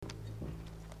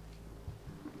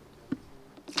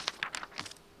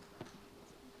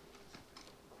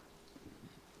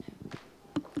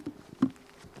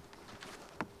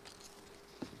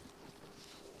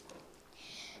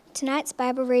Tonight's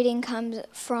Bible reading comes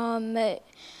from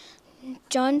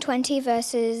John 20,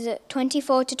 verses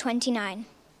 24 to 29.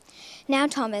 Now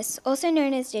Thomas, also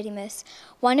known as Didymus,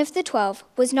 one of the 12,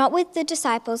 was not with the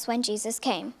disciples when Jesus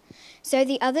came. So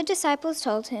the other disciples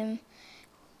told him,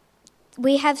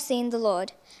 "We have seen the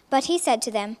Lord." But he said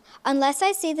to them, "Unless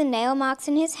I see the nail marks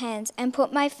in his hands, and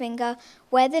put my finger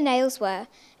where the nails were,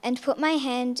 and put my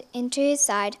hand into his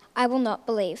side, I will not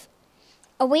believe."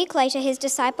 A week later, his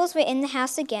disciples were in the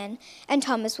house again, and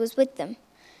Thomas was with them.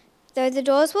 Though the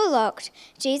doors were locked,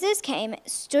 Jesus came,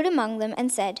 stood among them,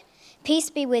 and said, "Peace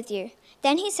be with you."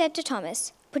 Then he said to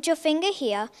Thomas, "Put your finger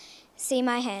here, see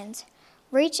my hands.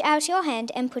 Reach out your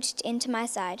hand and put it into my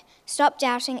side. Stop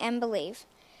doubting and believe."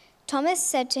 Thomas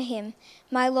said to him,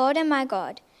 "My Lord and my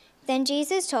God." Then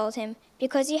Jesus told him,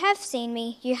 "Because you have seen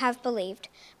me, you have believed.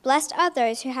 Blessed are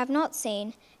those who have not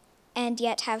seen and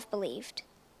yet have believed."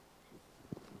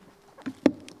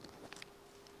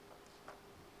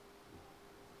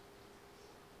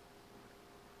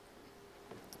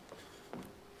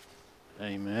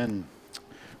 Amen.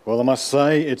 Well, I must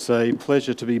say it's a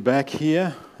pleasure to be back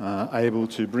here, able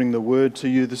to bring the word to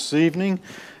you this evening.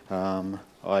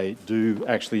 I do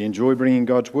actually enjoy bringing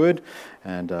God's word,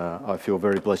 and I feel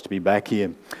very blessed to be back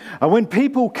here. When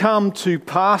people come to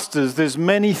pastors, there's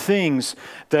many things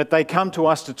that they come to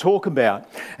us to talk about.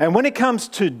 And when it comes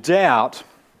to doubt,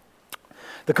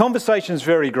 the conversations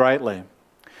vary greatly.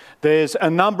 There's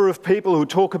a number of people who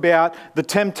talk about the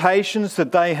temptations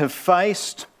that they have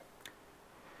faced,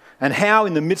 and how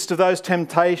in the midst of those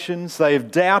temptations they have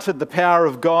doubted the power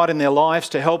of God in their lives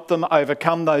to help them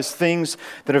overcome those things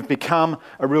that have become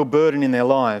a real burden in their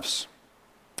lives.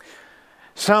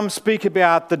 Some speak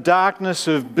about the darkness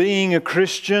of being a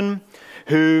Christian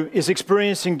who is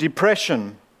experiencing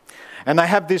depression, and they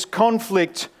have this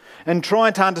conflict and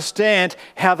trying to understand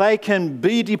how they can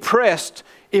be depressed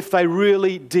if they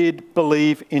really did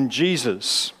believe in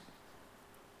Jesus.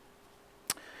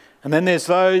 And then there's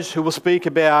those who will speak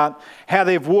about how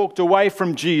they've walked away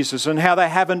from Jesus and how they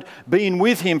haven't been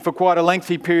with him for quite a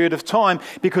lengthy period of time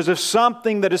because of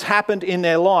something that has happened in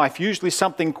their life, usually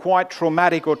something quite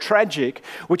traumatic or tragic,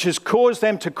 which has caused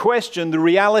them to question the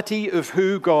reality of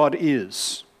who God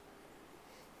is.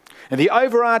 And the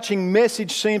overarching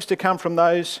message seems to come from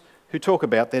those who talk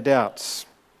about their doubts.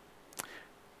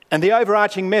 And the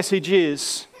overarching message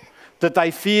is that they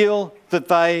feel that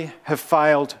they have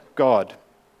failed God,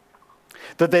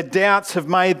 that their doubts have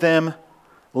made them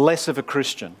less of a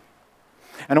Christian.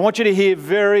 And I want you to hear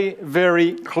very,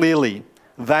 very clearly,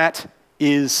 that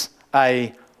is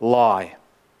a lie.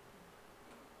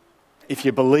 If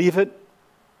you believe it,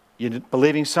 you're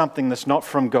believing something that's not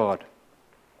from God.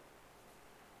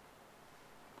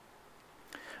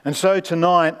 And so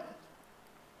tonight,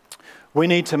 we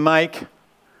need to make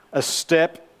a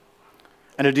step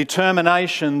and a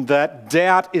determination that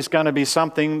doubt is going to be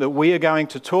something that we are going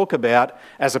to talk about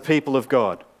as a people of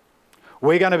God.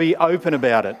 We're going to be open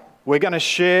about it. We're going to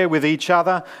share with each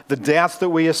other the doubts that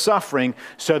we are suffering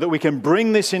so that we can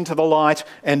bring this into the light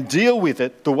and deal with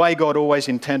it the way God always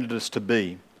intended us to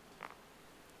be.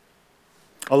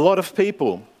 A lot of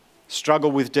people struggle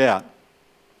with doubt.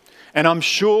 And I'm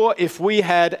sure if we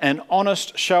had an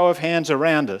honest show of hands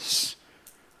around us,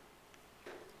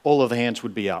 all of the hands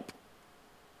would be up.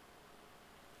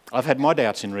 I've had my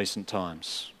doubts in recent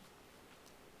times.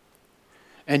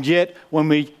 And yet, when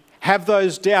we have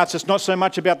those doubts, it's not so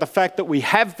much about the fact that we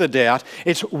have the doubt,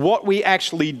 it's what we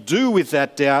actually do with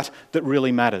that doubt that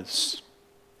really matters.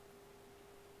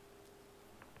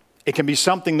 It can be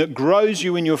something that grows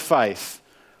you in your faith,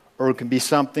 or it can be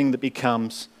something that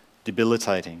becomes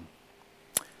debilitating.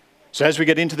 So as we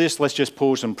get into this, let's just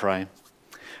pause and pray.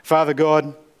 Father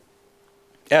God,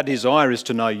 our desire is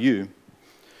to know you.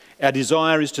 Our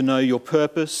desire is to know your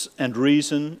purpose and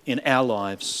reason in our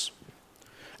lives.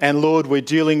 And Lord, we're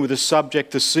dealing with a subject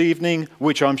this evening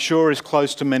which I'm sure is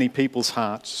close to many people's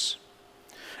hearts.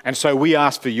 And so we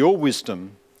ask for your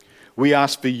wisdom. We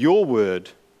ask for your word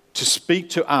to speak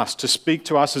to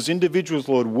us as individuals,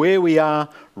 Lord, where we are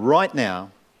right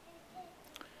now,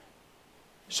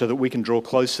 so that we can draw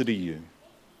closer to you.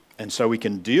 And so we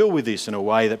can deal with this in a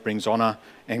way that brings honour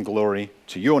and glory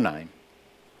to your name.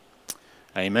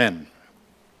 Amen.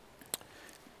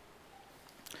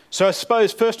 So I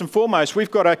suppose first and foremost, we've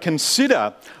got to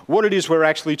consider what it is we're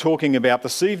actually talking about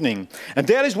this evening. And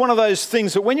doubt is one of those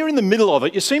things that when you're in the middle of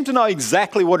it, you seem to know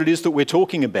exactly what it is that we're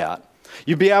talking about.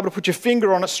 You'd be able to put your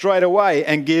finger on it straight away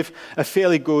and give a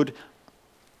fairly good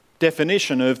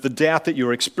definition of the doubt that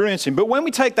you're experiencing. But when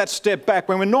we take that step back,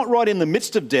 when we're not right in the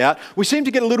midst of doubt, we seem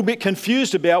to get a little bit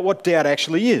confused about what doubt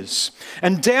actually is.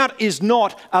 And doubt is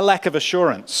not a lack of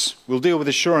assurance. We'll deal with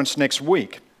assurance next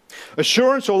week.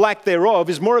 Assurance or lack thereof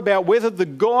is more about whether the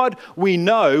God we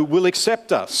know will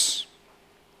accept us.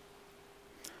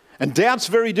 And doubt's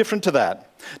very different to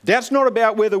that. Doubt's not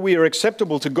about whether we are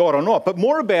acceptable to God or not, but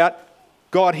more about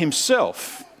God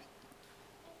himself.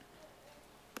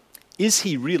 Is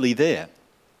he really there?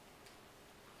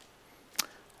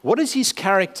 What is his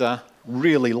character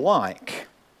really like?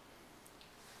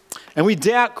 And we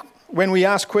doubt when we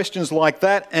ask questions like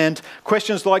that, and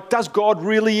questions like, does God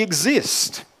really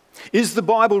exist? Is the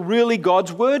Bible really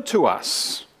God's word to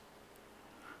us?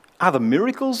 Are the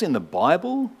miracles in the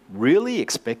Bible really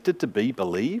expected to be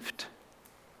believed?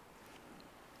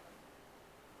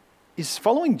 Is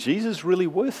following Jesus really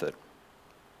worth it?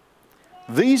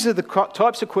 These are the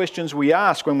types of questions we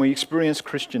ask when we experience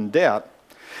Christian doubt.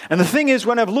 And the thing is,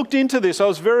 when I've looked into this, I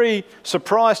was very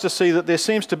surprised to see that there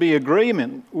seems to be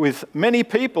agreement with many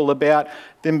people about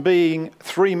them being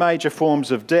three major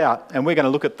forms of doubt, and we're going to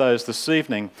look at those this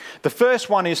evening. The first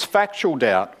one is factual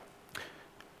doubt.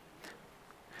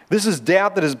 This is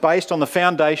doubt that is based on the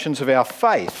foundations of our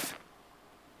faith.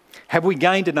 Have we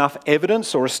gained enough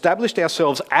evidence or established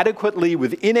ourselves adequately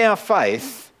within our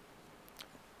faith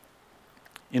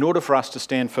in order for us to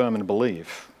stand firm and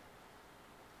believe?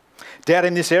 Doubt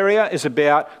in this area is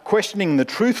about questioning the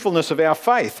truthfulness of our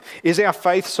faith. Is our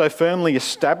faith so firmly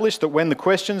established that when the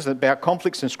questions about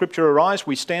conflicts in Scripture arise,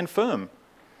 we stand firm?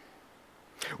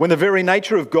 When the very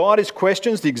nature of God is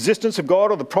questioned, the existence of God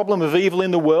or the problem of evil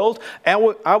in the world,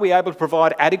 are we able to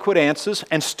provide adequate answers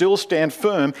and still stand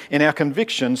firm in our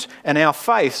convictions and our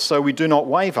faith so we do not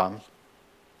waver?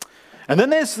 And then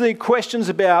there's the questions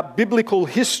about biblical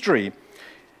history,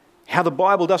 how the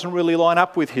Bible doesn't really line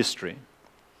up with history.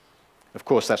 Of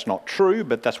course, that's not true,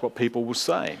 but that's what people will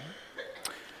say.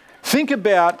 Think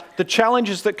about the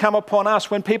challenges that come upon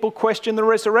us when people question the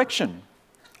resurrection.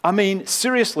 I mean,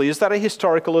 seriously, is that a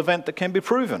historical event that can be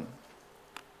proven?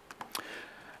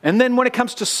 And then when it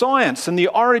comes to science and the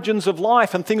origins of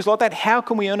life and things like that, how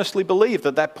can we earnestly believe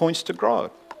that that points to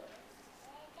God?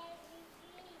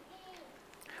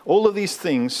 All of these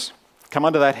things come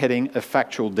under that heading of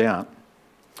factual doubt.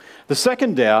 The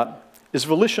second doubt is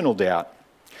volitional doubt.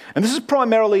 And this is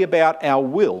primarily about our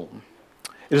will.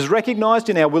 It is recognised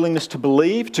in our willingness to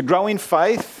believe, to grow in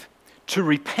faith, to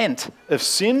repent of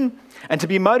sin, and to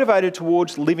be motivated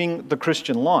towards living the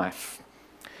Christian life.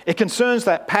 It concerns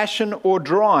that passion or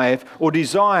drive or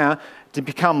desire to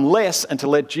become less and to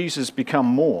let Jesus become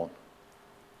more.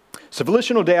 So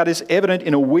volitional doubt is evident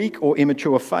in a weak or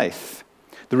immature faith.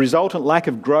 The resultant lack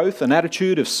of growth, an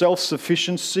attitude of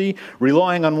self-sufficiency,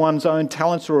 relying on one's own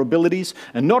talents or abilities,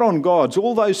 and not on God's,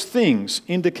 all those things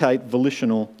indicate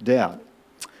volitional doubt.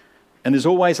 And there's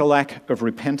always a lack of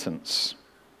repentance.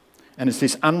 And it's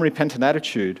this unrepentant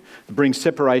attitude that brings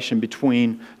separation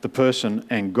between the person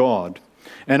and God.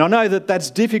 And I know that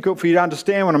that's difficult for you to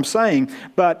understand what I'm saying,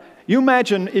 but you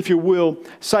imagine, if you will,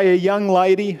 say a young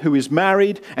lady who is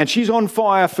married and she's on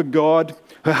fire for God.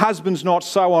 Her husband's not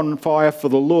so on fire for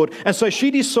the Lord. And so she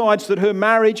decides that her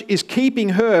marriage is keeping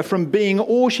her from being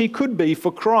all she could be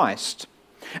for Christ.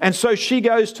 And so she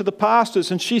goes to the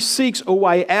pastors and she seeks a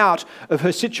way out of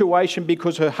her situation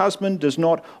because her husband does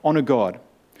not honour God.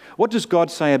 What does God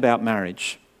say about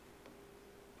marriage?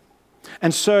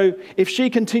 And so if she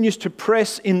continues to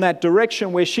press in that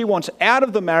direction where she wants out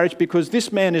of the marriage because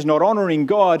this man is not honouring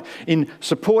God in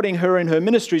supporting her in her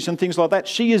ministries and things like that,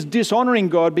 she is dishonouring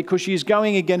God because she is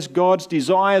going against God's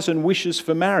desires and wishes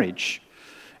for marriage.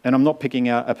 And I'm not picking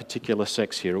out a particular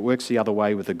sex here. It works the other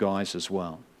way with the guys as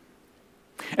well.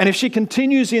 And if she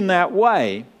continues in that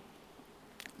way,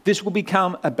 this will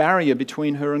become a barrier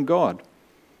between her and God.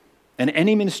 And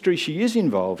any ministry she is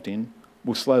involved in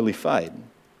will slowly fade.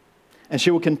 And she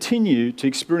will continue to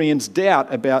experience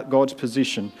doubt about God's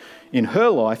position in her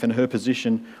life and her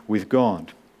position with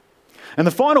God. And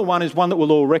the final one is one that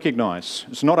we'll all recognise.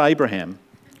 It's not Abraham.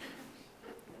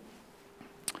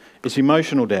 It's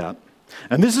emotional doubt.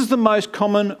 And this is the most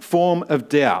common form of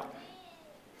doubt.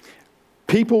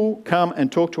 People come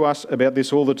and talk to us about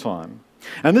this all the time.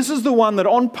 And this is the one that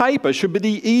on paper should be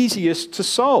the easiest to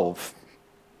solve.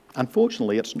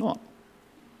 Unfortunately, it's not.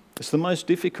 It's the most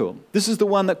difficult. This is the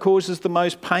one that causes the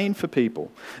most pain for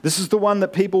people. This is the one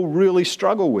that people really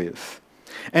struggle with.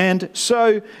 And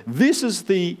so this is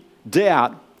the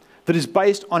doubt that is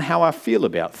based on how I feel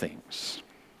about things.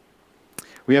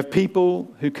 We have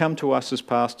people who come to us as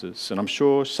pastors, and I'm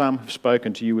sure some have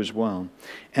spoken to you as well,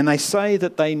 and they say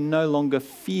that they no longer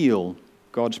feel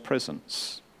God's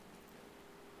presence.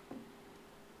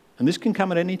 And this can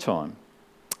come at any time.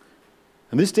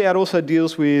 And this doubt also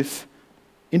deals with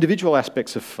individual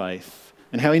aspects of faith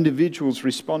and how individuals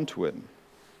respond to it.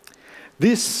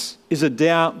 This is a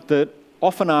doubt that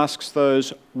often asks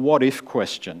those what-if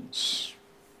questions.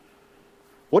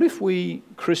 What if we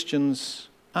Christians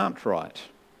aren't right?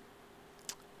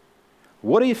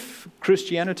 What if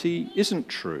Christianity isn't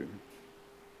true?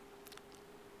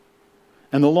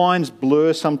 And the lines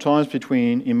blur sometimes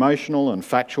between emotional and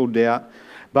factual doubt.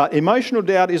 But emotional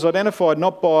doubt is identified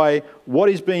not by what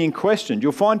is being questioned.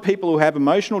 You'll find people who have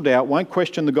emotional doubt won't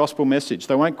question the gospel message.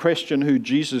 They won't question who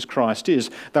Jesus Christ is.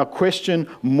 They'll question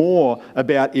more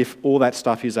about if all that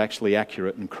stuff is actually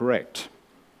accurate and correct.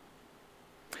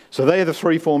 So they are the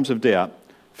three forms of doubt: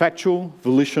 factual,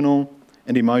 volitional,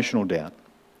 and emotional doubt.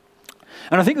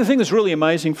 And I think the thing that's really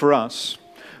amazing for us,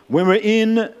 when we're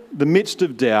in the midst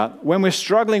of doubt, when we're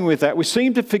struggling with that, we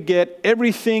seem to forget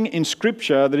everything in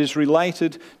Scripture that is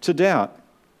related to doubt.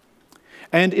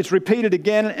 And it's repeated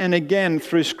again and again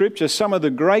through Scripture. Some of the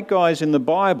great guys in the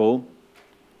Bible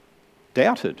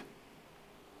doubted.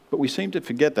 But we seem to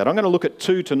forget that. I'm going to look at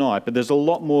two tonight, but there's a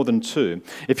lot more than two.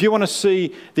 If you want to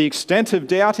see the extent of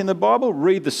doubt in the Bible,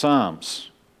 read the Psalms.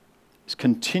 It's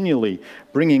continually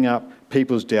bringing up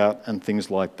people's doubt and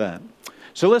things like that.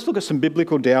 So let's look at some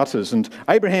biblical doubters, and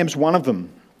Abraham's one of them.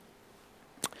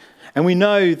 And we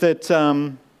know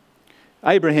that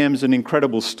Abraham's an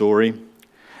incredible story.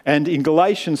 And in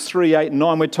Galatians 3, 8 and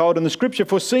 9, we're told in the Scripture,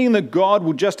 foreseeing that God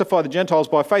will justify the Gentiles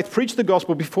by faith, preach the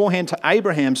gospel beforehand to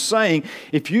Abraham, saying,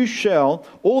 in you shall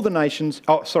all the nations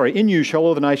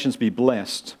be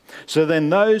blessed. So then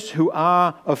those who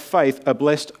are of faith are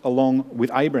blessed along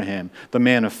with Abraham, the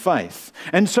man of faith.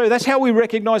 And so that's how we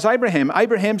recognize Abraham.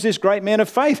 Abraham's this great man of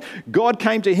faith. God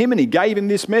came to him and he gave him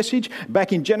this message.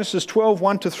 Back in Genesis 12,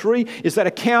 1-3, is that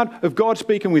account of God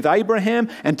speaking with Abraham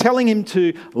and telling him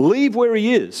to leave where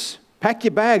he is. Pack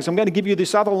your bags, I'm going to give you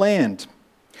this other land.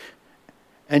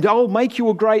 And I'll make you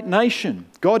a great nation.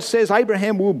 God says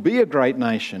Abraham will be a great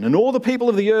nation, and all the people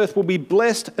of the earth will be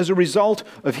blessed as a result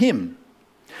of him.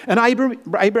 And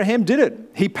Abraham did it.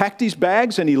 He packed his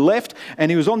bags and he left, and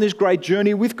he was on this great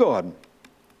journey with God.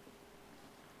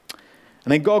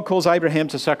 And then God calls Abraham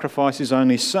to sacrifice his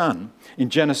only son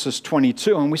in Genesis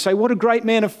 22. And we say, what a great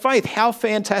man of faith. How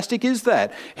fantastic is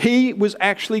that? He was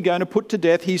actually going to put to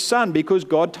death his son because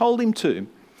God told him to.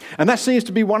 And that seems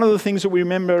to be one of the things that we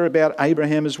remember about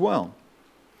Abraham as well.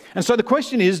 And so the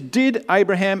question is, did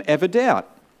Abraham ever doubt?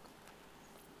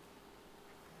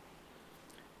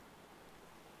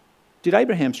 Did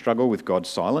Abraham struggle with God's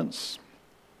silence?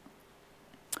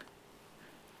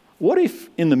 What if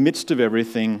in the midst of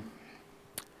everything,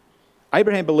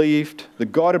 Abraham believed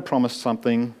that God had promised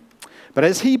something, but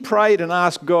as he prayed and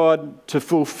asked God to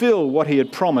fulfill what he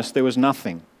had promised, there was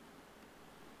nothing?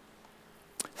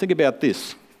 Think about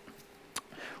this.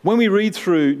 When we read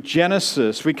through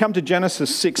Genesis, we come to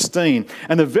Genesis 16,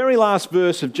 and the very last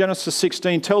verse of Genesis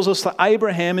 16 tells us that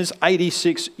Abraham is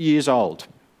 86 years old.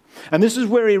 And this is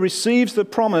where he receives the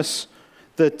promise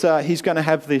that he's going to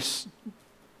have these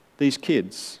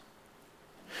kids.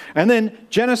 And then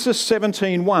Genesis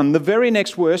 17:1, the very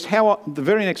next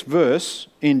verse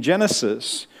in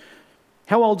Genesis,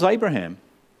 how old's Abraham?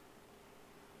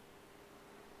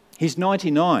 He's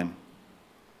 99.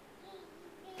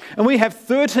 And we have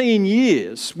 13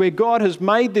 years where God has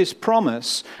made this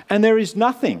promise and there is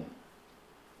nothing,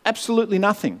 absolutely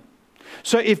nothing.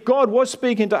 So if God was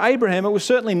speaking to Abraham, it was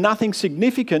certainly nothing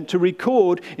significant to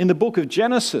record in the book of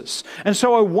Genesis. And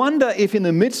so I wonder if in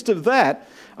the midst of that,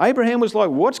 Abraham was like,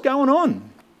 what's going on?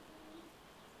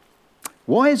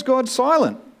 Why is God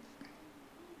silent?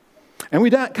 And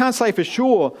we can't say for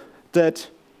sure that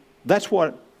that's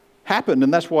what happened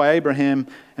and that's why Abraham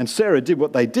and Sarah did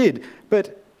what they did.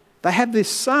 But they had this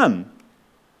son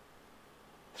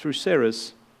through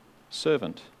Sarah's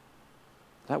servant.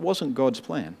 That wasn't God's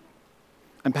plan.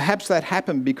 And perhaps that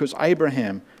happened because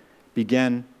Abraham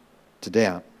began to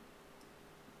doubt.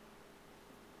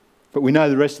 But we know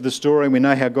the rest of the story, and we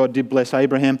know how God did bless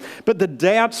Abraham. But the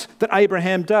doubts that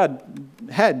Abraham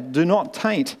had do not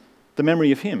taint the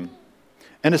memory of him.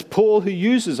 And it's Paul who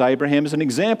uses Abraham as an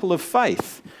example of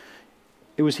faith.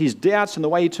 It was his doubts and the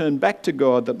way he turned back to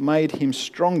God that made him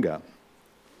stronger.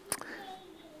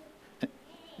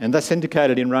 And that's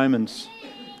indicated in Romans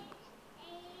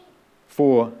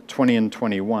 4:20 and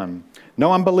 21.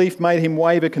 No unbelief made him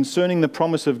waver concerning the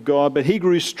promise of God, but he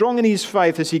grew strong in his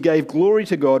faith as he gave glory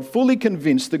to God, fully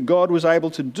convinced that God was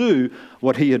able to do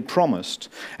what he had promised.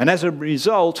 And as a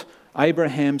result,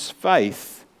 Abraham's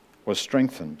faith was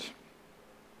strengthened.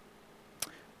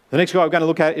 The next guy we're going to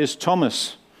look at is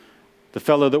Thomas, the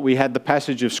fellow that we had the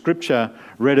passage of Scripture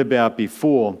read about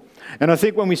before. And I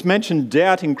think when we mention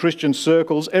doubt in Christian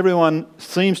circles, everyone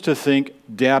seems to think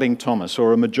doubting Thomas,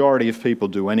 or a majority of people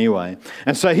do anyway.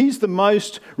 And so he's the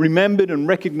most remembered and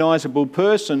recognisable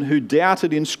person who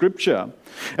doubted in Scripture.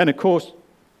 And of course,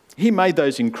 he made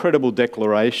those incredible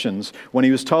declarations when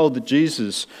he was told that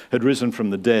Jesus had risen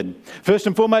from the dead. First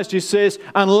and foremost, he says,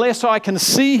 "Unless I can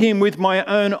see him with my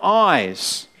own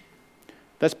eyes."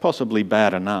 That's possibly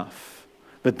bad enough.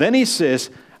 But then he says,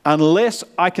 "Unless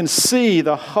I can see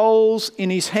the holes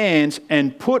in his hands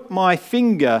and put my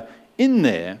finger in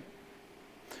there,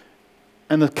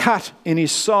 and the cut in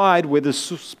his side where the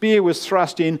spear was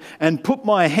thrust in, and put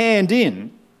my hand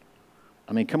in."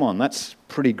 I mean, come on, that's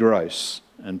pretty gross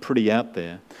and pretty out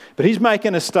there. But he's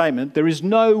making a statement, there is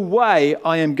no way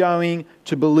I am going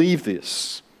to believe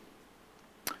this.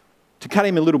 To cut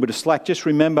him a little bit of slack, just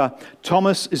remember,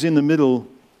 Thomas is in the middle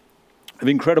of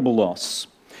incredible loss.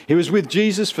 He was with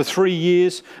Jesus for 3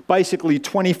 years, basically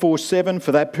 24/7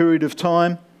 for that period of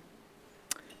time.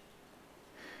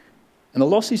 And the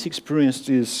loss he's experienced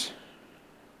is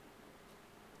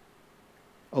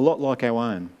a lot like our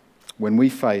own when we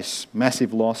face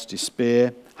massive loss,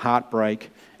 despair,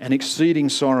 heartbreak, and exceeding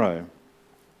sorrow.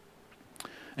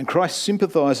 And Christ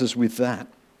sympathises with that.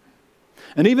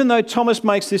 And even though Thomas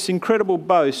makes this incredible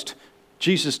boast,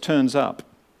 Jesus turns up.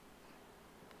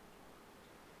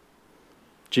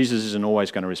 Jesus isn't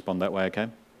always going to respond that way, okay?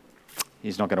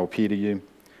 He's not going to appear to you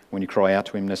when you cry out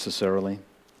to him necessarily.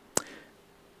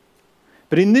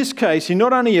 But in this case, he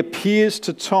not only appears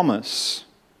to Thomas,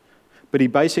 but he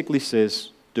basically says,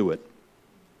 "Do it.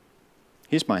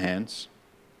 Here's my hands.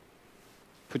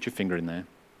 Put your finger in there.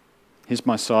 Here's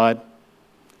my side.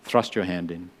 Thrust your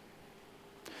hand in."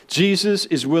 Jesus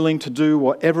is willing to do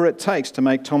whatever it takes to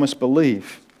make Thomas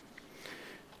believe.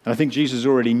 And I think Jesus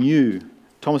already knew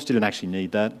Thomas didn't actually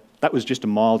need that. That was just a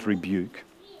mild rebuke.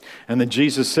 And then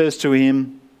Jesus says to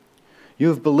him, "You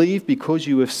have believed because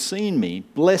you have seen me.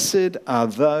 Blessed are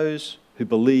those who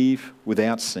believe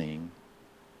without seeing."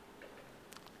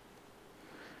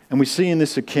 And we see in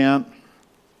this account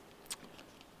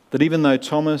that even though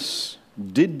Thomas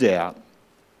did doubt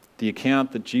the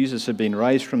account that Jesus had been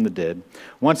raised from the dead,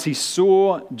 once he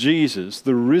saw Jesus,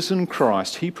 the risen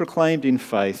Christ, he proclaimed in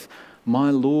faith,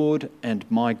 "My Lord and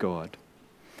my God."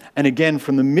 And again,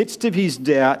 from the midst of his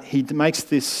doubt, he makes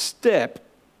this step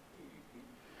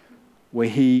where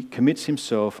he commits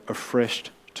himself afresh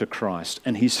to Christ,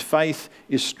 and his faith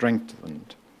is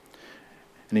strengthened.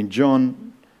 And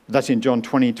that's in John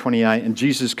 20:28, and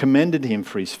Jesus commended him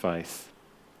for his faith,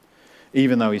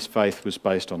 even though his faith was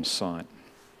based on sight.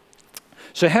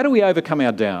 So how do we overcome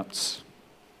our doubts?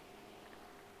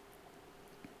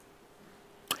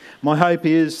 My hope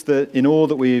is that in all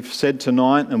that we've said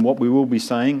tonight and what we will be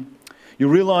saying, you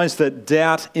realise that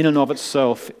doubt in and of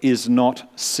itself is not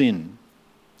sin.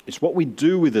 It's what we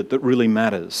do with it that really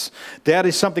matters. Doubt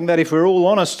is something that, if we're all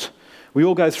honest, we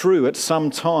all go through at some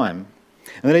time.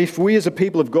 And that if we as a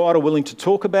people of God are willing to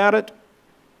talk about it,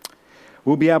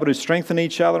 we'll be able to strengthen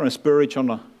each other and spur each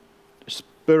other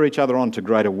on to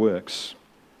greater works,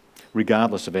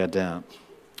 regardless of our doubt.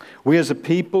 We as a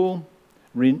people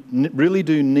really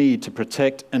do need to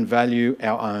protect and value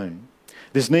our own.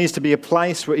 This needs to be a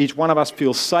place where each one of us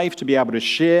feels safe to be able to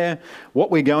share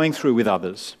what we're going through with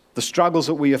others, the struggles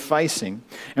that we are facing.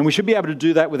 And we should be able to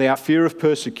do that without fear of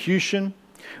persecution,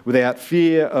 without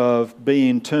fear of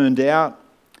being turned out.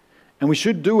 And we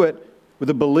should do it with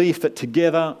a belief that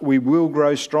together we will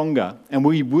grow stronger and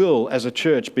we will, as a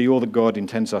church, be all that God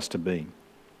intends us to be.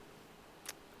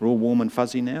 We're all warm and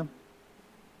fuzzy now.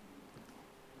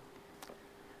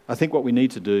 I think what we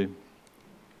need to do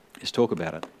is talk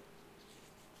about it.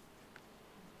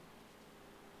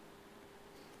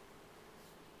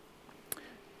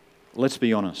 Let's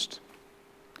be honest.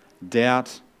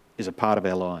 Doubt is a part of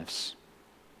our lives.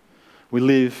 We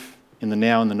live in the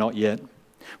now and the not yet.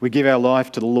 We give our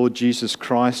life to the Lord Jesus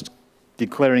Christ,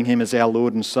 declaring him as our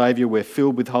Lord and Saviour. We're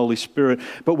filled with Holy Spirit,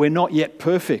 but we're not yet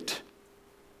perfect.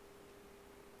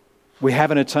 We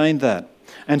haven't attained that.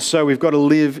 And so we've got to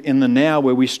live in the now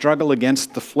where we struggle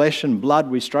against the flesh and blood.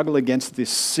 We struggle against this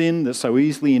sin that so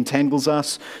easily entangles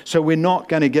us. So we're not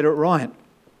going to get it right.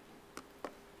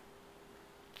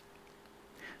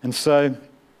 And so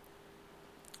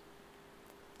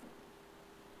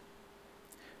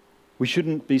we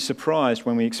shouldn't be surprised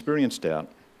when we experience doubt.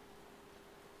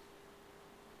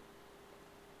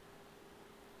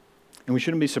 And we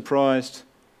shouldn't be surprised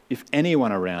if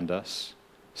anyone around us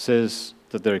says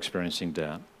that they're experiencing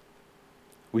doubt.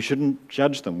 We shouldn't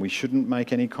judge them. We shouldn't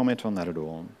make any comment on that at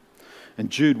all. And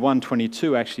Jude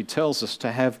 1:22 actually tells us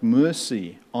to have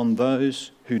mercy on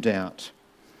those who doubt.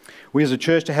 We as a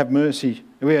church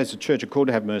are called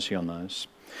to have mercy on those.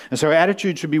 And so our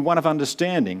attitude should be one of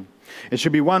understanding. It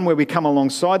should be one where we come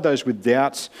alongside those with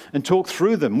doubts and talk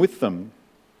through them with them.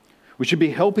 We should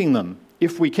be helping them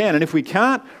if we can. And if we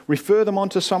can't, refer them on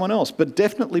to someone else. But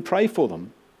definitely pray for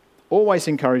them. Always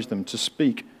encourage them to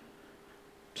speak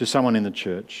to someone in the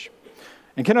church.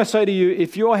 And can I say to you,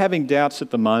 if you're having doubts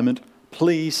at the moment,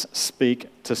 please speak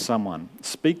to someone.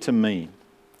 Speak to me.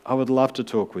 I would love to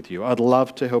talk with you. I'd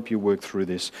love to help you work through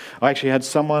this. I actually had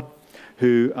someone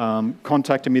who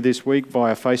contacted me this week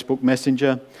via Facebook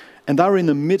Messenger, and they were in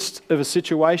the midst of a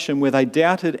situation where they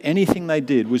doubted anything they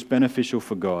did was beneficial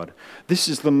for God. This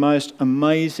is the most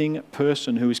amazing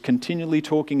person who is continually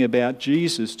talking about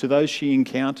Jesus to those she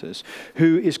encounters,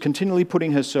 who is continually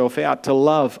putting herself out to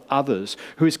love others,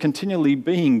 who is continually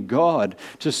being God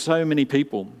to so many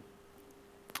people.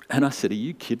 And I said, "Are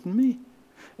you kidding me?"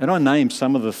 And I named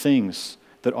some of the things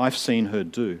that I've seen her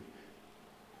do.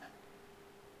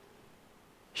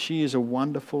 She is a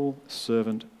wonderful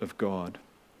servant of God.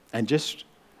 And just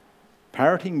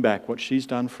parroting back what she's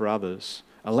done for others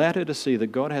allowed her to see that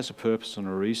God has a purpose and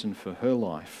a reason for her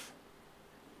life.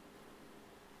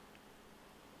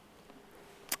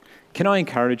 Can I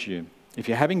encourage you, if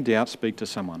you're having doubt, speak to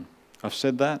someone. I've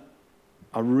said that.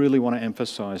 I really want to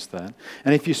emphasize that.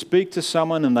 And if you speak to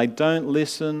someone and they don't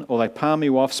listen or they palm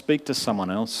you off, speak to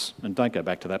someone else and don't go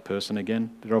back to that person again.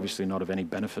 They're obviously not of any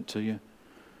benefit to you.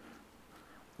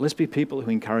 Let's be people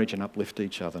who encourage and uplift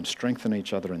each other and strengthen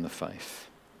each other in the faith.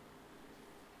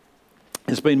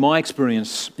 It's been my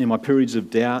experience in my periods of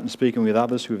doubt and speaking with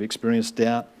others who have experienced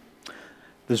doubt,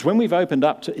 there's when we've opened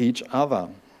up to each other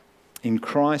in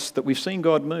Christ that we've seen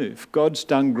God move. God's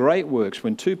done great works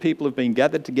when two people have been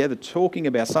gathered together talking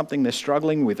about something they're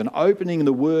struggling with and opening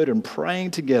the Word and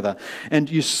praying together.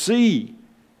 And you see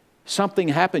something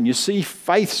happen. You see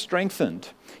faith strengthened.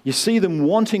 You see them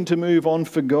wanting to move on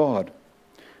for God.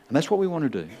 And that's what we want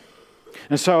to do.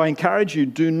 And so I encourage you,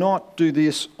 do not do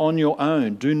this on your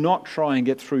own. Do not try and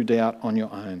get through doubt on your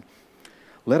own.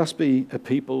 Let us be a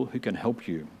people who can help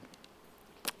you.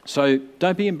 So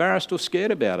don't be embarrassed or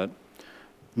scared about it.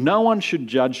 No one should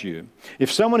judge you.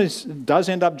 If someone does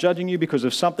end up judging you because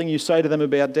of something you say to them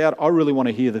about doubt, I really want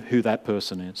to hear who that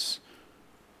person is.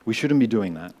 We shouldn't be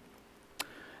doing that.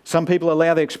 Some people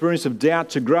allow their experience of doubt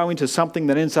to grow into something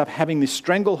that ends up having this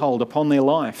stranglehold upon their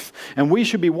life. And we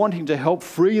should be wanting to help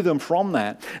free them from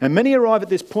that. And many arrive at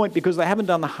this point because they haven't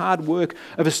done the hard work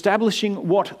of establishing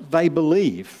what they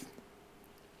believe.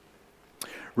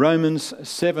 Romans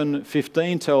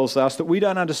 7:15 tells us that we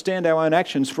don't understand our own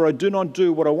actions, for I do not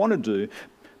do what I want to do,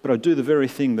 but I do the very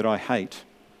thing that I hate.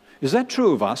 Is that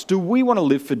true of us? Do we want to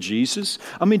live for Jesus?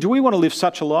 I mean, do we want to live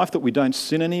such a life that we don't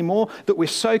sin anymore, that we're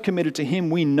so committed to Him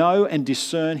we know and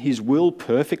discern His will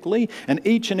perfectly, and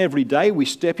each and every day we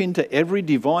step into every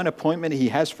divine appointment He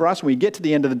has for us, and we get to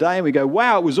the end of the day and we go,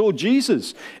 wow, it was all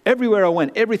Jesus. Everywhere I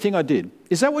went, everything I did.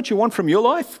 Is that what you want from your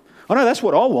life? I know that's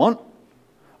what I want.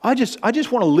 I just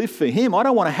want to live for Him. I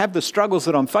don't want to have the struggles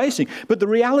that I'm facing. But the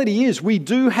reality is we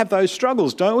do have those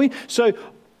struggles, don't we? So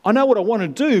I know what I want to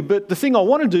do, but the thing I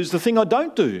want to do is the thing I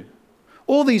don't do.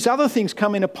 All these other things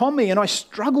come in upon me and I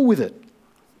struggle with it.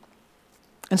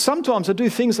 And sometimes I do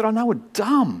things that I know are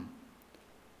dumb.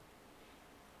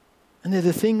 And they're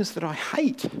the things that I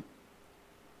hate.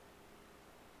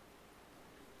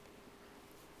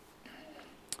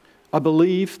 I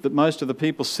believe that most of the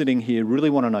people sitting here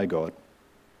really want to know God.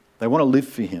 They want to live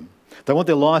for Him. They want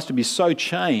their lives to be so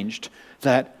changed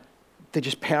that they're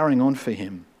just powering on for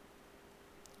Him.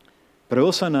 But I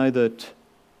also know that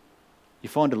you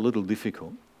find it a little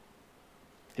difficult.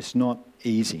 It's not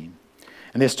easy.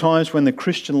 And there's times when the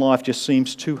Christian life just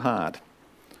seems too hard.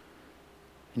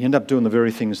 And you end up doing the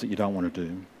very things that you don't want to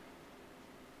do.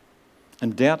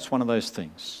 And doubt's one of those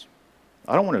things.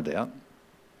 I don't want to doubt.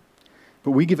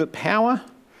 But we give it power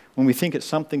when we think it's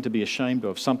something to be ashamed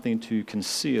of, something to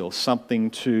conceal, something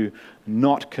to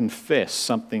not confess,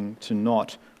 something to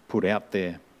not put out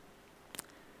there.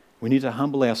 We need to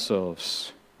humble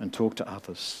ourselves and talk to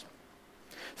others.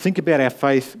 Think about our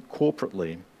faith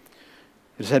corporately.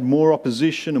 It's had more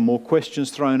opposition and more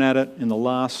questions thrown at it in the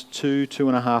last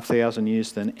 2,500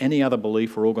 years than any other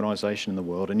belief or organisation in the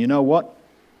world. And you know what?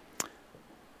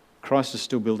 Christ is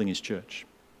still building His church.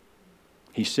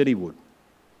 He said He would.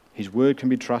 His word can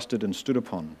be trusted and stood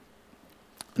upon.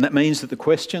 And that means that the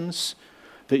questions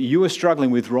that you are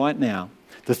struggling with right now,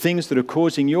 the things that are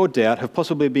causing your doubt, have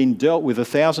possibly been dealt with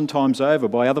 1,000 times over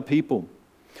by other people.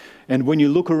 And when you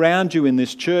look around you in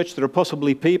this church, there are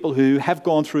possibly people who have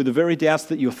gone through the very doubts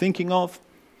that you're thinking of,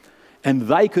 and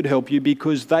they could help you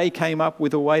because they came up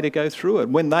with a way to go through it.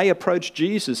 When they approached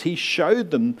Jesus, he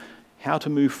showed them how to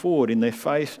move forward in their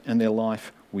faith and their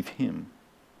life with him.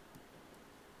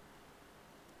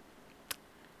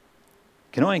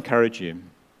 Can I encourage you,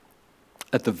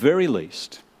 at the very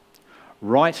least,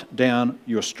 write down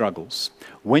your struggles.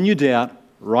 When you doubt,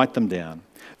 write them down.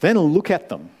 Then look at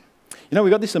them. You know,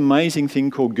 we've got this amazing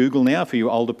thing called Google now. For you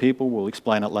older people, we'll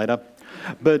explain it later.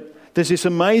 But there's this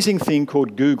amazing thing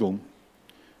called Google.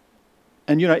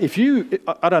 And, you know, if you,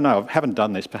 I don't know, I haven't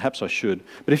done this, perhaps I should.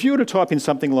 But if you were to type in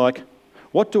something like,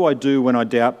 what do I do when I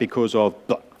doubt because of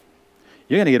blah?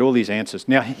 You're going to get all these answers.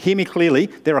 Now, hear me clearly,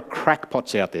 there are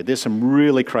crackpots out there. There's some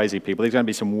really crazy people. There's going to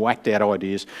be some whacked out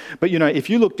ideas. But, you know, if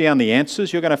you look down the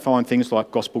answers, you're going to find things like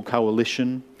Gospel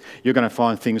Coalition. You're going to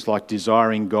find things like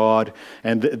Desiring God.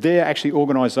 And they're actually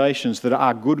organisations that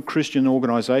are good Christian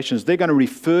organisations. They're going to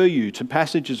refer you to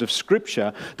passages of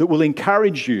Scripture that will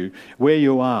encourage you where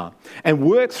you are. And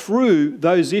work through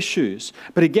those issues.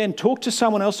 But again, talk to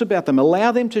someone else about them.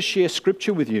 Allow them to share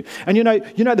Scripture with you. And you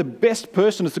know the best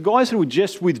person is the guys who were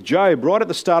just with Job, right at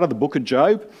the start of the book of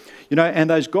Job. You know, and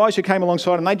those guys who came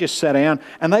alongside and they just sat down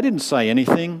and they didn't say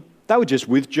anything. They were just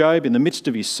with Job in the midst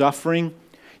of his suffering.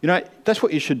 You know, that's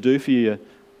what you should do for your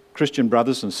Christian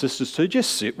brothers and sisters too.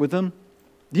 Just sit with them.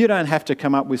 You don't have to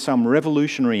come up with some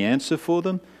revolutionary answer for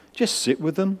them. Just sit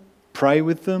with them, pray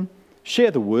with them,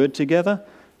 share the word together,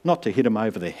 not to hit them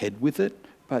over the head with it,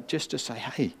 but just to say,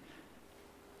 hey,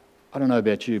 I don't know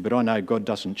about you, but I know God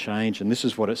doesn't change, and this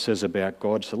is what it says about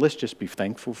God, so let's just be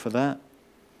thankful for that.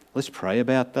 Let's pray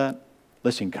about that.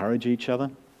 Let's encourage each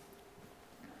other.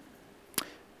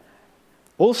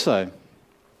 Also,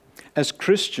 as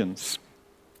Christians,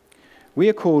 we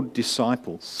are called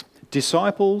disciples.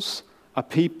 Disciples are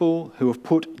people who have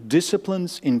put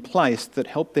disciplines in place that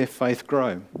help their faith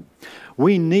grow.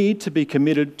 We need to be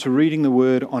committed to reading the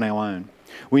Word on our own.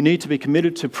 We need to be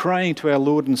committed to praying to our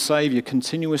Lord and Saviour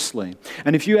continuously.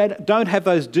 And if you don't have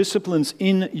those disciplines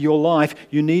in your life,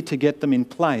 you need to get them in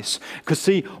place. Because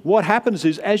see, what happens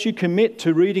is as you commit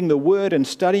to reading the Word and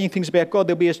studying things about God,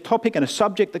 there'll be a topic and a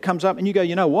subject that comes up and you go,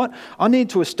 you know what? I need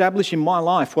to establish in my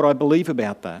life what I believe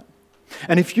about that.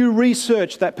 And if you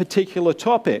research that particular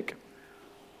topic,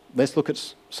 let's look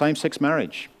at same-sex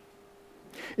marriage.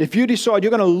 If you decide you're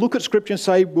going to look at Scripture and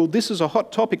say, well, this is a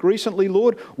hot topic recently,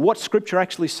 Lord, what's Scripture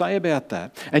actually say about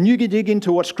that? And you dig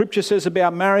into what Scripture says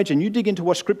about marriage, and you dig into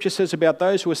what Scripture says about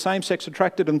those who are same-sex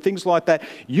attracted and things like that,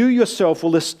 you yourself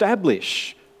will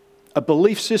establish a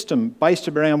belief system based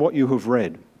around what you have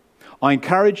read. I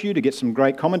encourage you to get some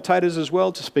great commentators as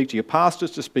well, to speak to your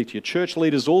pastors, to speak to your church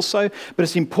leaders also, but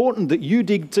it's important that you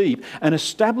dig deep and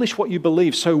establish what you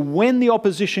believe, so when the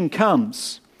opposition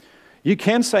comes, you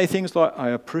can say things like, I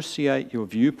appreciate your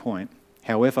viewpoint.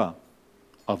 However,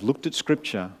 I've looked at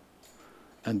Scripture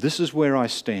and this is where I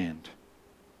stand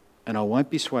and I won't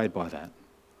be swayed by that.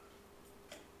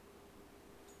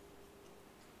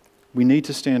 We need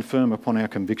to stand firm upon our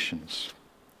convictions,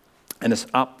 and it's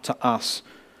up to us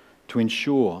to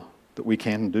ensure that we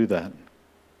can do that.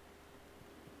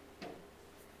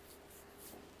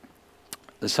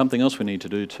 There's something else we need to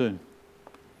do too.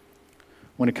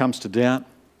 When it comes to doubt,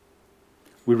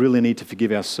 we really need to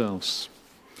forgive ourselves.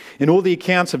 In all the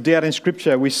accounts of doubt in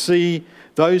Scripture, we see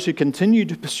those who continue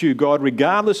to pursue God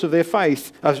regardless of their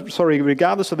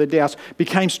regardless of their doubts,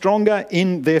 became stronger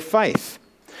in their faith.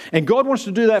 And God wants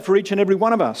to do that for each and every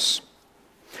one of us.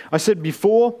 I said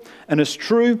before, and it's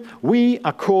true, we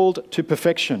are called to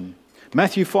perfection.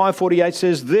 Matthew 5:48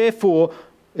 says,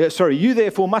 you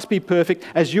therefore must be perfect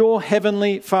as your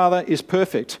heavenly Father is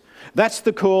perfect. That's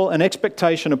the call and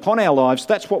expectation upon our lives.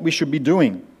 That's what we should be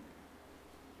doing.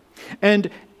 And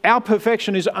our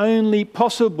perfection is only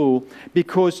possible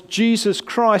because Jesus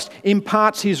Christ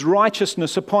imparts his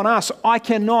righteousness upon us. I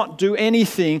cannot do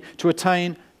anything to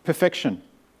attain perfection.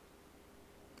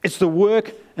 It's the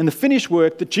work and the finished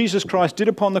work that Jesus Christ did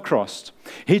upon the cross.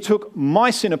 He took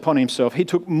my sin upon himself. He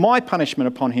took my punishment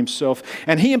upon himself,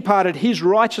 and he imparted his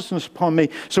righteousness upon me.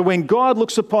 So when God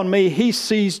looks upon me, he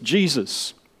sees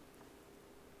Jesus.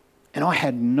 And I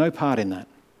had no part in that.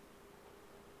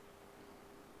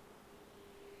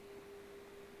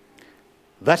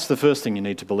 That's the first thing you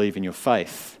need to believe in your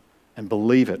faith, and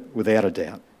believe it without a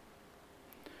doubt.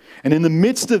 And in the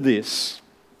midst of this,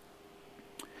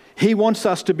 he wants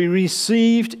us to be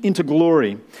received into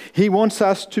glory. He wants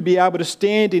us to be able to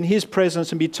stand in his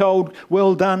presence and be told,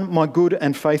 well done, my good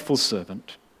and faithful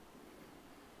servant.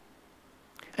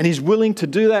 And he's willing to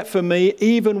do that for me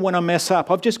even when I mess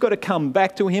up. I've just got to come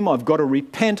back to him. I've got to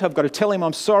repent. I've got to tell him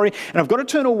I'm sorry. And I've got to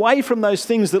turn away from those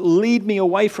things that lead me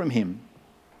away from him.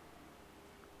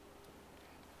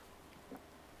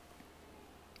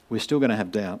 We're still going to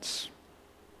have doubts.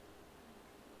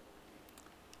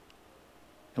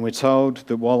 And we're told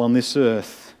that while on this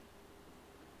earth,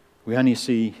 we only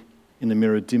see in the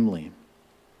mirror dimly.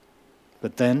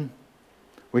 But then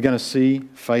we're going to see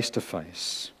face to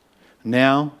face.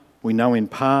 Now we know in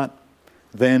part,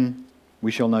 then we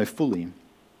shall know fully,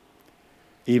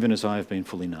 even as I have been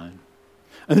fully known.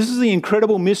 And this is the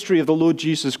incredible mystery of the Lord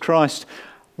Jesus Christ.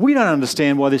 We don't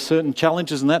understand why there's certain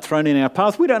challenges and that thrown in our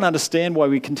path. We don't understand why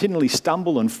we continually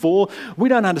stumble and fall. We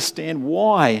don't understand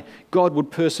why God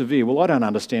would persevere. Well, I don't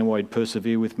understand why he'd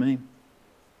persevere with me.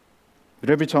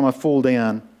 But every time I fall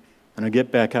down and I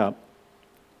get back up,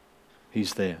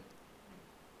 he's there.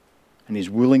 And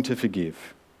he's willing to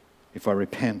forgive if I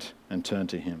repent and turn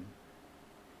to him.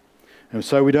 And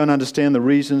so we don't understand the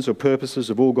reasons or purposes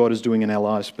of all God is doing in our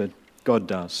lives, but God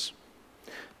does.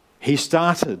 He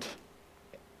started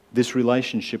this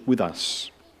relationship with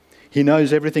us. He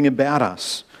knows everything about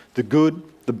us, the good,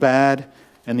 the bad,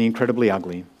 and the incredibly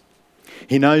ugly.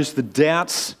 He knows the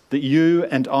doubts that you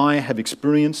and I have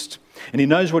experienced, and he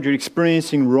knows what you're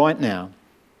experiencing right now,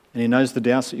 and he knows the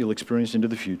doubts that you'll experience into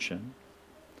the future.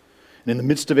 And in the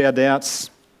midst of our doubts,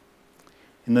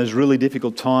 in those really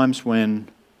difficult times when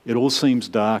it all seems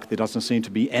dark, there doesn't seem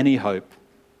to be any hope,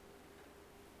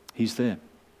 he's there.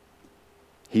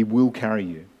 He will carry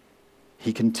you.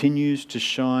 He continues to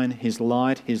shine his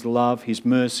light, his love, his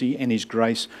mercy, and his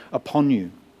grace upon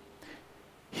you.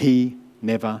 He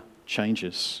never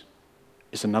changes.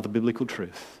 It's another biblical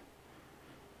truth.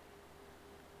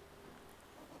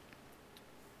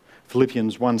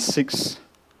 Philippians 1:6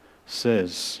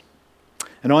 says,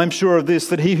 "And I am sure of this,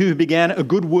 that he who began a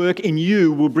good work in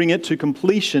you will bring it to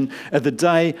completion at the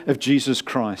day of Jesus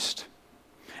Christ."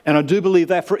 And I do believe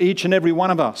that for each and every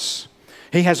one of us.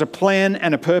 He has a plan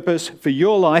and a purpose for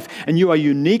your life, and you are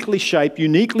uniquely shaped,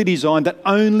 uniquely designed, that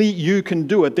only you can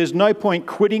do it. There's no point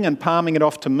quitting and palming it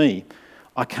off to me.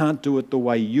 I can't do it the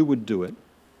way you would do it.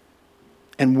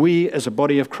 And we as a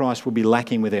body of Christ will be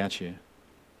lacking without you.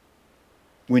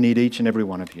 We need each and every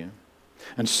one of you.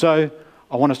 And so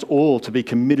I want us all to be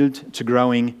committed to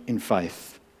growing in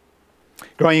faith.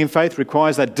 Growing in faith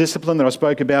requires that discipline that I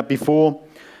spoke about before,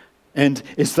 and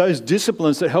it's those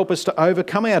disciplines that help us to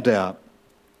overcome our doubt.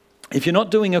 If you're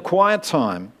not doing a quiet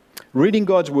time, reading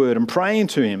God's word and praying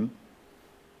to him,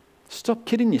 stop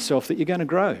kidding yourself that you're going to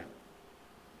grow.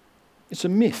 It's a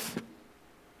myth.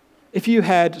 If you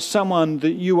had someone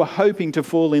that you were hoping to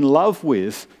fall in love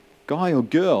with, guy or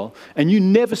girl, and you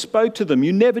never spoke to them,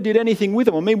 you never did anything with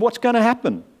them, I mean, what's going to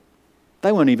happen?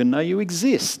 They won't even know you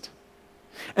exist.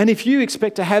 And if you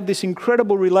expect to have this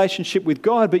incredible relationship with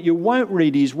God, but you won't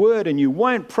read his word and you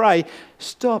won't pray,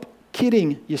 stop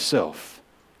kidding yourself.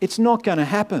 It's not going to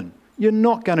happen. You're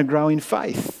not going to grow in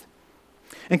faith.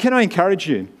 And can I encourage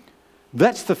you?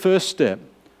 That's the first step.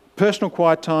 Personal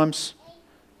quiet times,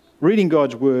 reading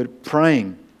God's word,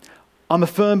 praying. I'm a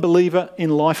firm believer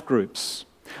in life groups.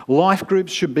 Life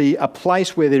groups should be a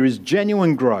place where there is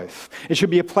genuine growth. It should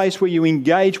be a place where you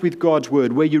engage with God's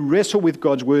word, where you wrestle with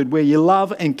God's word, where you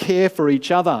love and care for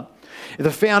each other.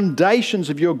 The foundations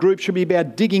of your group should be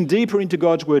about digging deeper into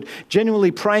God's word,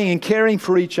 genuinely praying and caring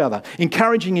for each other,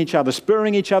 encouraging each other,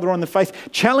 spurring each other on the faith,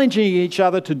 challenging each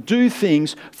other to do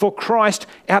things for Christ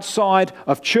outside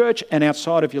of church and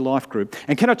outside of your life group.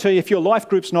 And can I tell you, if your life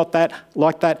group's not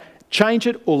like that, change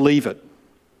it or leave it.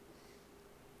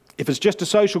 If it's just a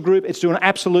social group, it's doing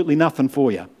absolutely nothing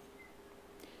for you.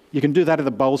 You can do that at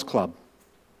the bowls club.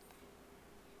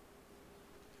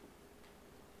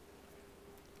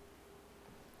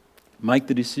 Make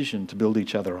the decision to build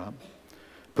each other up.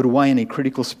 Put away any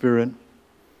critical spirit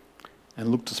and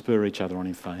look to spur each other on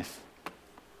in faith.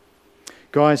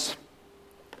 Guys,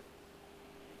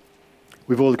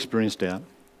 we've all experienced doubt.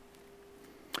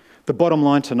 The bottom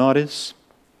line tonight is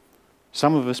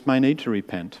some of us may need to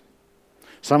repent.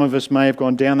 Some of us may have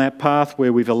gone down that path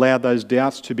where we've allowed those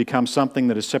doubts to become something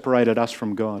that has separated us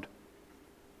from God.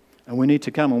 And we need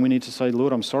to come and we need to say,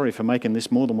 Lord, I'm sorry for making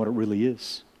this more than what it really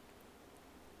is.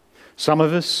 Some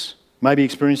of us may be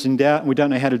experiencing doubt and we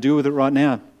don't know how to deal with it right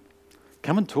now.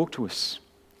 Come and talk to us.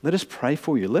 Let us pray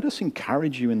for you. Let us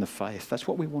encourage you in the faith. That's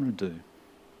what we want to do.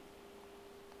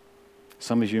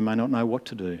 Some of you may not know what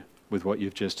to do with what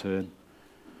you've just heard.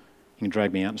 You can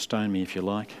drag me out and stone me if you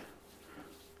like.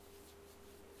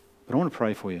 But I want to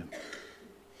pray for you.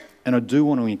 And I do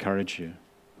want to encourage you.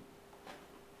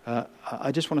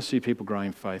 I just want to see people grow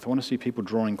in faith. I want to see people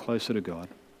drawing closer to God.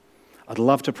 I'd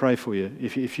love to pray for you.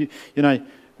 If you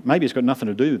maybe it's got nothing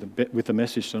to do with the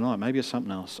message tonight. Maybe it's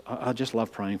something else. I just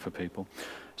love praying for people.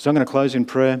 So I'm going to close in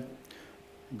prayer.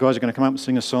 You guys are going to come up and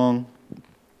sing a song.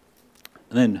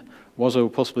 And then Wazza will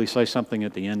possibly say something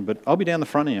at the end, but I'll be down the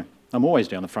front here. I'm always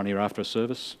down the front here after a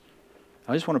service.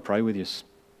 I just want to pray with you.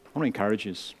 I want to encourage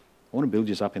you. I want to build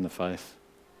you up in the faith.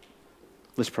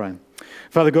 Let's pray.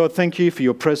 Father God, thank you for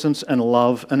your presence and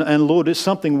love. And Lord, it's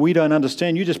something we don't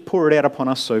understand. You just pour it out upon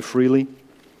us so freely.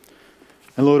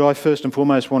 And Lord, I first and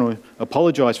foremost want to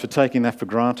apologise for taking that for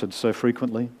granted so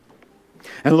frequently.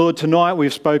 And Lord, tonight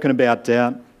we've spoken about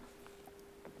doubt.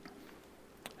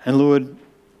 And Lord,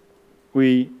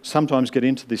 we sometimes get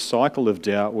into this cycle of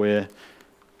doubt where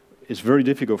it's very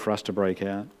difficult for us to break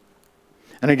out.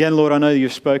 And again, Lord, I know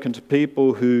you've spoken to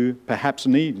people who perhaps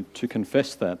need to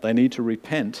confess that. They need to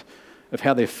repent of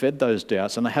how they've fed those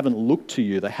doubts and they haven't looked to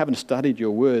you. They haven't studied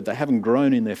your word. They haven't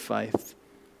grown in their faith.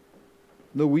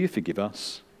 Lord, will you forgive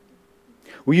us?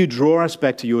 Will you draw us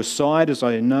back to your side as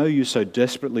I know you so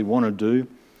desperately want to do?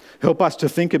 Help us to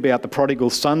think about the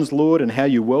prodigal sons, Lord, and how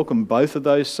you welcomed both of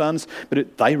those sons,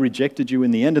 but they rejected you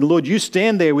in the end. And Lord, you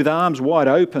stand there with arms wide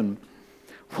open,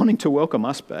 wanting to welcome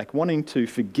us back, wanting to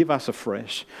forgive us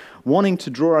afresh, wanting to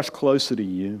draw us closer to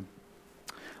you.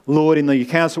 Lord, in the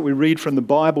accounts that we read from the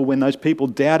Bible, when those people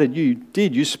doubted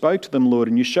you spoke to them, Lord,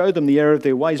 and you showed them the error of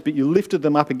their ways, but you lifted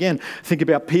them up again. Think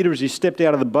about Peter as he stepped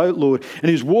out of the boat, Lord, and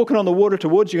he was walking on the water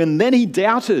towards you, and then he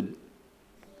doubted.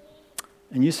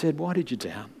 And you said, why did you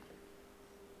doubt?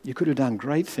 You could have done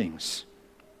great things.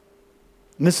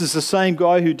 And this is the same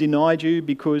guy who denied you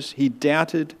because he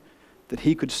doubted that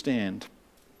he could stand.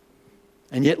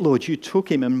 And yet, Lord, you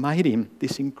took him and made him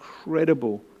this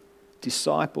incredible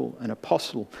disciple and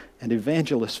apostle and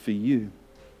evangelist for you.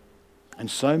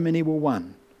 And so many were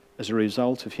won as a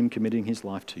result of him committing his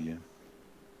life to you.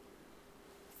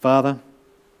 Father,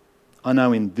 I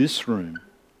know in this room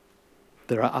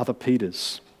there are other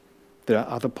Peters, there are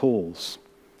other Pauls,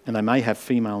 and they may have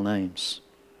female names.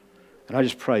 And I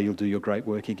just pray you'll do your great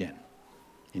work again.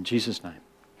 In Jesus' name,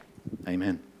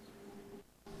 amen.